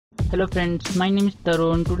Hello friends, my name is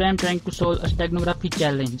Tarun. Today I am trying to solve a steganography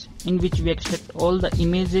challenge in which we extract all the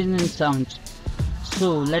images and sounds.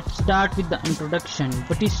 So let's start with the introduction.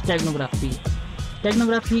 What is steganography?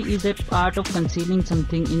 Steganography is a art of concealing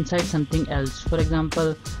something inside something else. For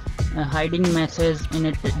example, hiding message in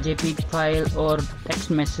a JPEG file or text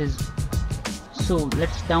message. So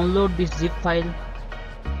let's download this zip file.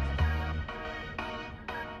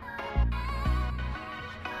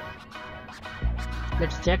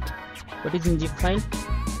 Let's check what is in zip file.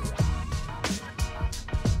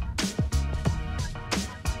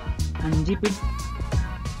 Unzip it.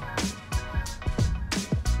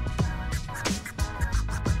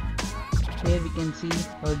 Here we can see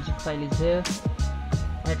our zip file is here.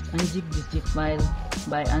 Let's unzip this zip file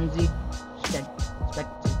by unzip spec.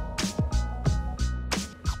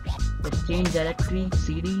 Let's change directory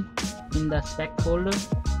cd in the spec folder,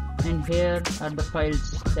 and here are the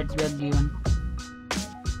files that we are given.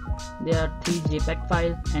 There are 3 JPEG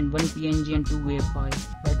files and 1 PNG and 2 WAV files.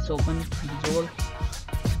 Let's open Visual,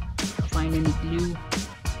 find any clue.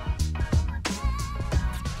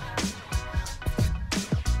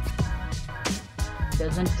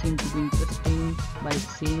 Doesn't seem to be interesting by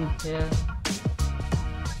seeing here.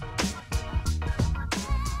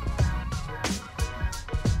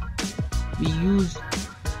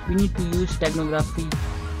 We need to use steganography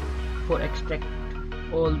for extract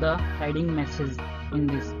all the hiding messages in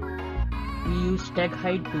this. We use stag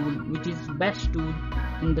hide tool, which is best tool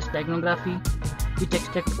in the steganography, which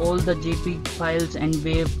extract all the JPEG files and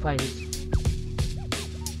WAV files.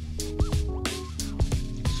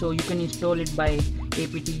 So you can install it by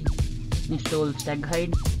apt install stag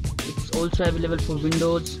hide. It's also available for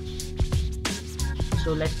Windows.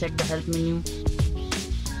 So let's check the help menu.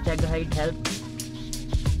 Stag hide help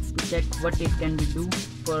to check what it can do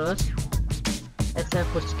for us. SF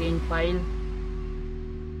for scan file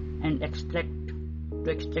and extract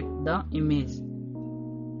to extract the image.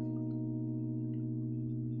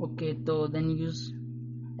 Okay, so then use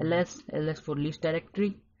ls for list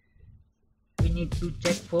directory. We need to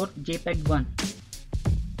check for JPEG 1.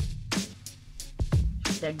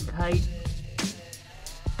 Stag hide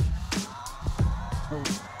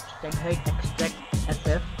extract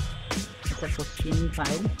SF for scanning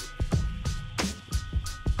file.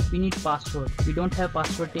 We need password. We don't have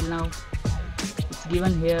password till now. It's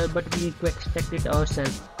given here, but we need to extract it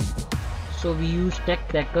ourselves. So we use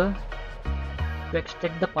TechCracker to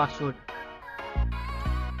extract the password.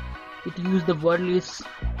 It uses the word list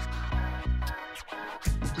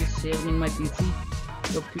which is saved in my PC,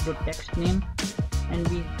 docu.text name, and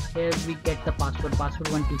here we get the password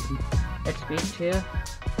 123. Let's paste here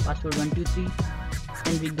password 123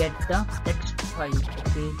 and we get the text file.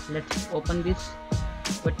 Okay, let's open this.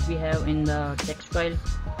 What we have in the text file,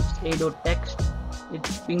 it's a.text.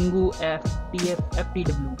 It's pingu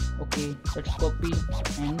ftw. Okay, let's copy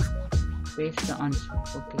and paste the answer.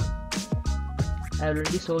 Okay, I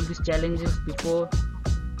already solved these challenges before.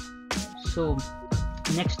 So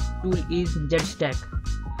next tool is ZStag.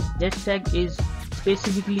 ZStag is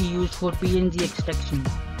specifically used for PNG extraction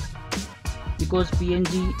because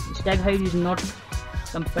PNG stag hide is not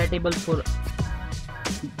compatible for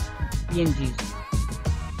PNGs.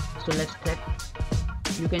 So let's check.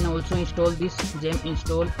 You can also install this gem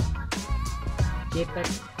install JPEG.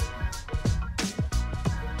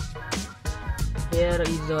 Here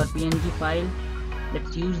is our PNG file.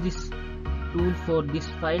 Let's use this tool for this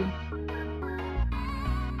file.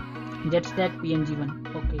 ZStag PNG1.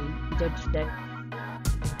 Okay, ZStag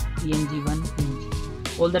PNG1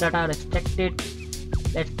 PNG. All the data are extracted.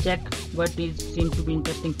 Let's check what seems to be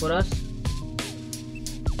interesting for us.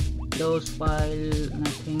 Those file,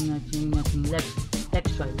 nothing. Let's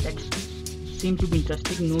text file. Text seem to be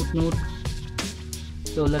interesting. Note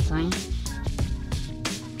 $sign.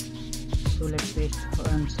 So let's paste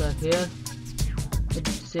answer here.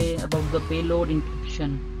 Let's say about the payload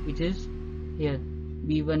encryption, which is here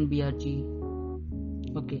B1BRG.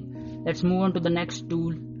 Okay, let's move on to the next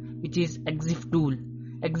tool, which is EXIF tool.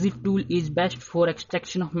 EXIF tool is best for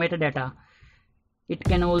extraction of metadata. It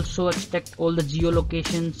can also extract all the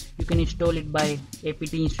geolocations. You can install it by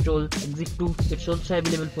apt install EXIF tool. It's also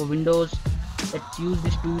available for Windows. Let's use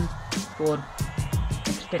this tool for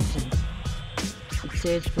extraction. It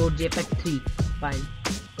says for JPEG 3 file.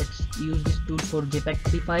 Let's use this tool for JPEG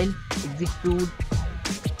 3 file. EXIF tool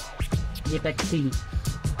JPEG 3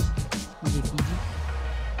 JPG.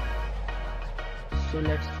 So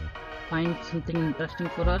let's find something interesting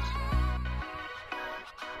for us.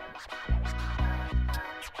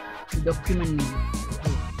 Document name.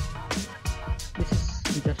 Okay. This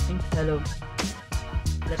is interesting. Hello.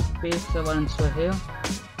 Let's paste our answer here.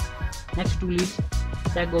 Next tool is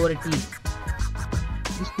Steganography.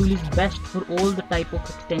 This tool is best for all the type of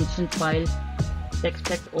extension file to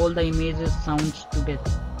extract all the images sounds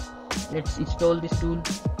together. Let's install this tool.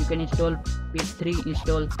 You can install page 3,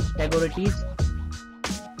 install Steganography.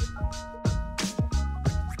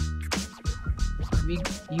 We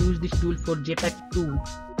use this tool for JPEG 2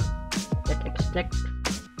 that extract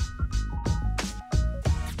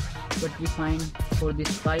what we find for this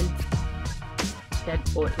file. Stack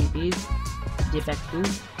or it is JPEG 2,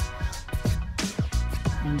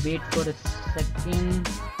 and wait for a second.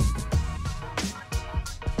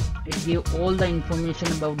 It gives all the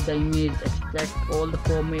information about the image, extract all the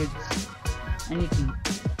formats, anything.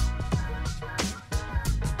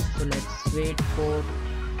 So let's wait for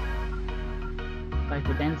 5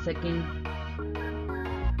 to 10 seconds.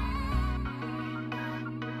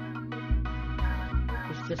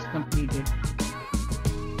 It's just completed.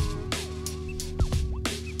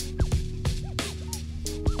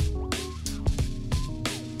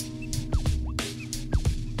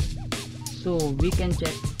 So we can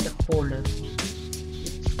check the folder.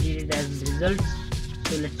 It's created as results.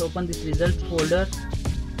 So let's open this results folder.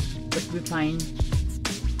 What we find,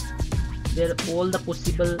 there are all the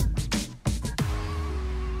possible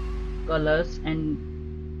colors and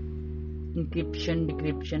encryption,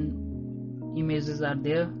 decryption images are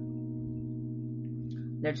there.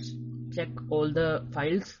 Let's check all the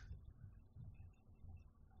files.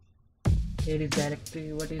 Here is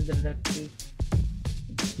directory. What is the directory?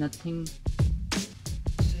 It's nothing.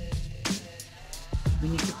 We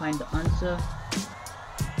need to find the answer.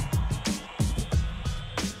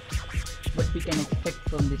 What we can expect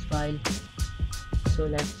from this file. So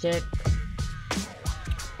let's check.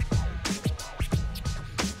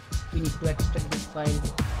 We need to extract this file.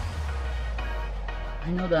 I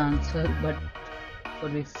know the answer, but for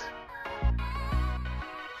this,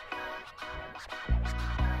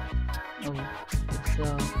 it's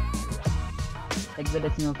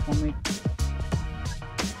hexadecimal format.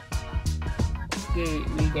 Okay,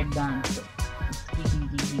 we get the answer. It's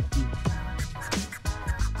easy.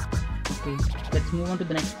 Okay, let's move on to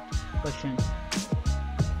the next question.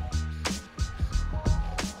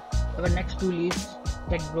 Our next tool is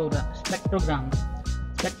Spectrogram.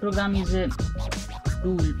 Spectrogram is a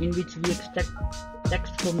tool in which we extract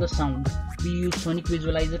text from the sound. We use Sonic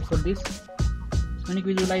Visualizer for this. Sonic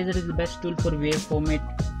Visualizer is the best tool for wave format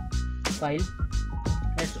file.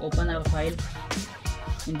 Let's open our file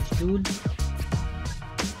in this tool.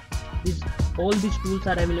 All these tools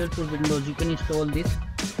are available for Windows. You can install this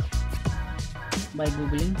by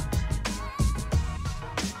googling.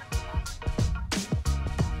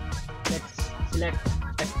 Let's select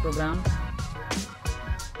Spectrogram.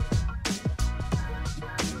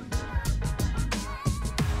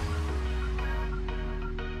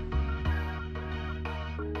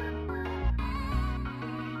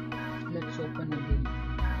 Let's open again.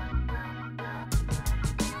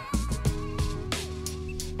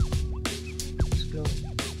 Slow.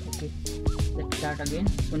 Okay, let's start again.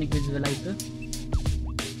 Sonic Visualizer.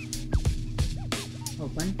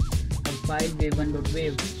 Open our file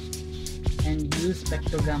wave1.wave and use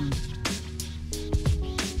Spectrogram.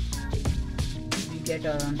 We get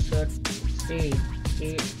our answer. Say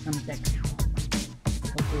some text.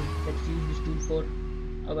 Okay, let's use this tool for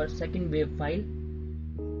our second wave file,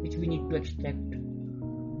 which we need to extract.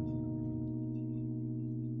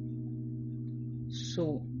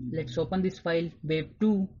 So let's open this file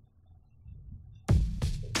wave2.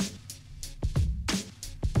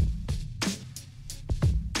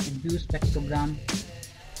 And use Spectrogram.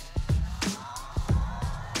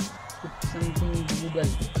 Put something in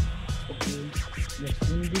Google. Okay, let's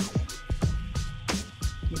do this.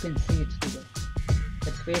 You can see it's Google.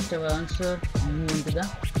 Let's paste our answer and move on to the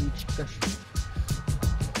next question.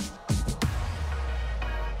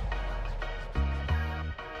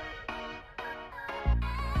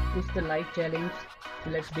 This is the live challenge. So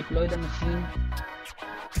let's deploy the machine.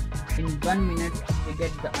 In 1 minute we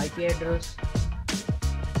get the IP address.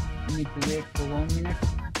 We need to wait for 1 minute.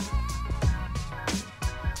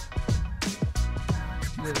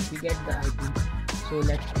 Yes, we get the IP. So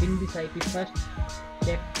let's pin this IP first.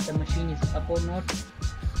 Check the machine is up or not.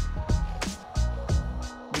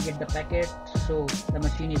 We get the packet, so the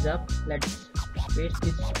machine is up. Let's paste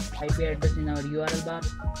this IP address in our URL bar.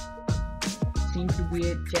 It seems to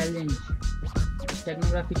be a challenge,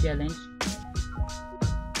 Steganography challenge.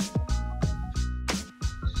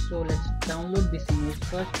 So let's download this image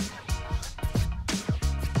first.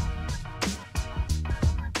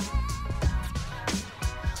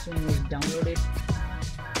 So image downloaded.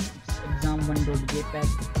 It's exam1.jpg.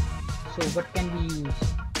 So what can we use?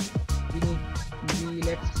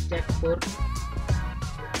 check for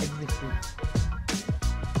exit tool.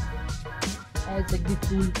 As exit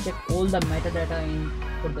tool, check all the metadata in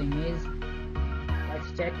for the image.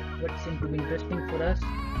 Let's check what seems to be interesting for us.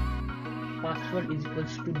 Password is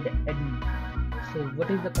equals to the admin. So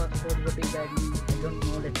what is the password? What is the admin? I don't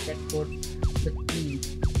know. Let's check for the key.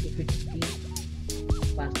 If it's key,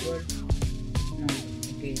 password. No.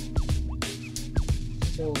 Okay.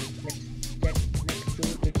 So let's check next to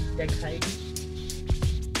its tag height.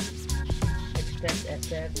 Extract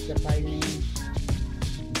SF, the file name,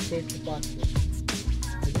 save the password.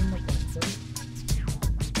 I don't know password.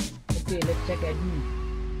 Okay, let's check admin.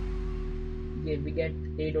 Here we get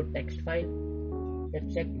a.text file.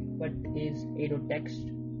 Let's check what is a.text.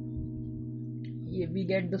 Here we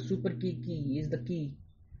get the super key is the key.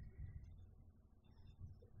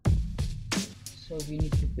 So we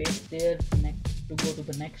need to paste there to go to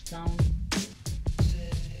the next round.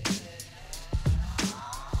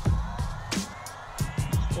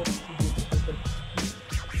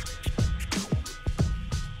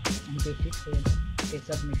 And paste it here. Okay,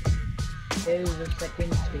 submit. Here is the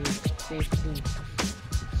second stage, stage 2.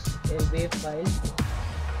 A wave file.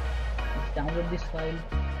 Let's download this file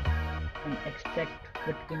and extract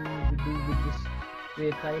what can we do with this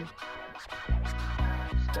wave file.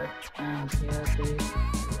 And here paste.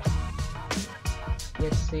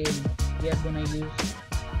 Yes, same. We are gonna use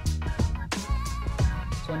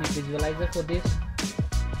Sonic Visualizer for this.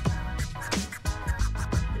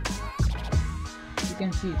 You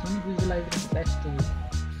can see Sonic Visualizer is the best tool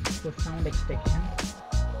for sound extraction.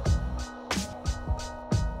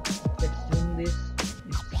 Let's zoom this.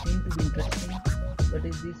 It seems to be interesting. What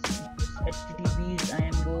is this? It's https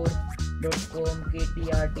imgore.com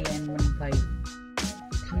ktrtn15.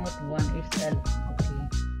 It's not 1, it's L. Okay.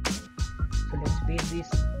 So let's paste this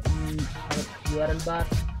in our URL bar.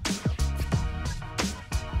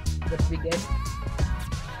 What we get?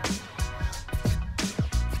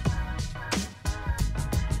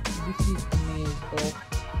 This is image of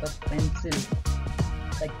a pencil,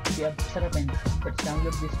 like we have Pixar pencil. Let's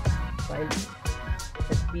download this file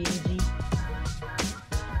as PNG.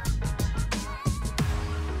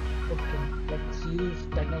 Okay, let's use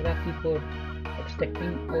Steganography for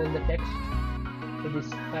extracting all the text to this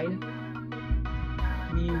file.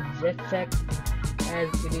 We use ZStack as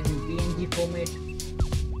it is in PNG format.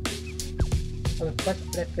 Our first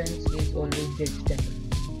preference is always ZStack.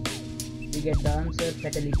 We get the answer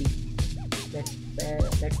fatality.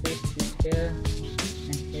 Let's paste this here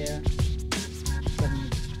and here.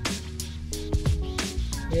 Submit.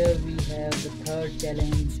 Here we have the third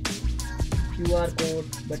challenge, QR code,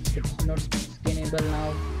 but it's not scannable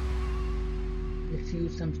now. Let's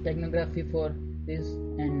use some Steganography for this,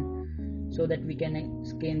 and so that we can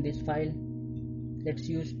scan this file. Let's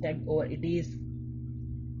use tag over it is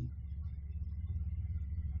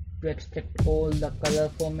to extract all the color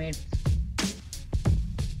formats.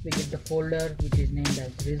 We get the folder which is named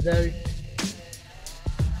as result.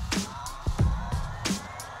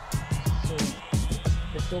 So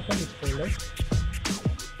let's open this folder.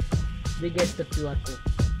 We get the QR code.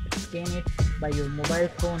 Scan it by your mobile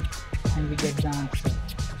phone and we get the answer.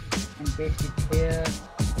 And paste it here,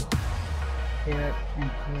 here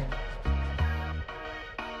and here.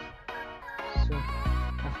 So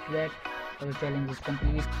after that our challenge is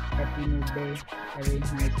complete. Happy new day. Have a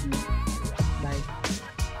nice day. Bye.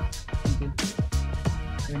 Thank you.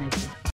 Have a nice day.